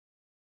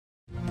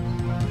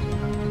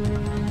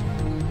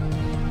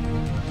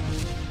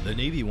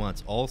Navy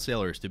wants all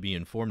sailors to be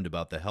informed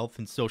about the health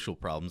and social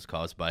problems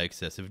caused by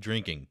excessive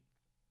drinking.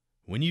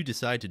 When you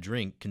decide to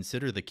drink,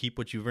 consider the Keep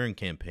What You've Earned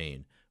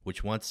campaign,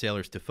 which wants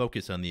sailors to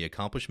focus on the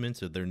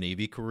accomplishments of their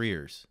Navy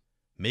careers.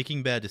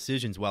 Making bad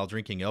decisions while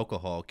drinking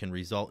alcohol can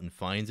result in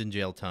fines and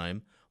jail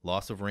time,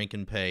 loss of rank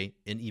and pay,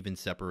 and even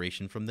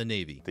separation from the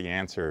Navy. The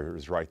answer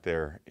is right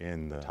there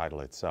in the title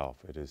itself.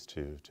 It is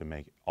to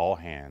make all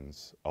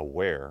hands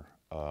aware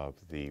of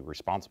the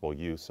responsible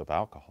use of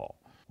alcohol.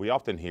 We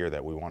often hear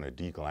that we want to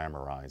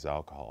de-glamorize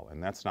alcohol,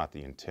 and that's not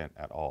the intent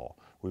at all.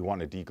 We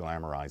want to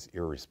de-glamorize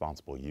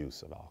irresponsible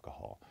use of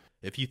alcohol.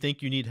 If you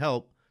think you need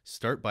help,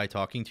 start by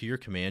talking to your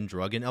Command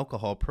Drug and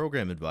Alcohol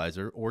Program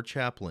Advisor or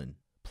Chaplain.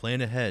 Plan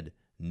ahead,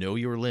 know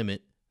your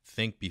limit,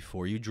 think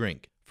before you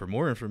drink. For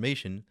more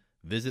information,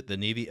 visit the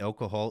Navy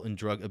Alcohol and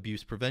Drug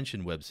Abuse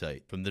Prevention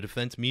website. From the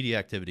Defense Media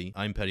Activity,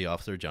 I'm Petty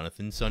Officer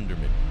Jonathan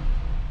Sunderman.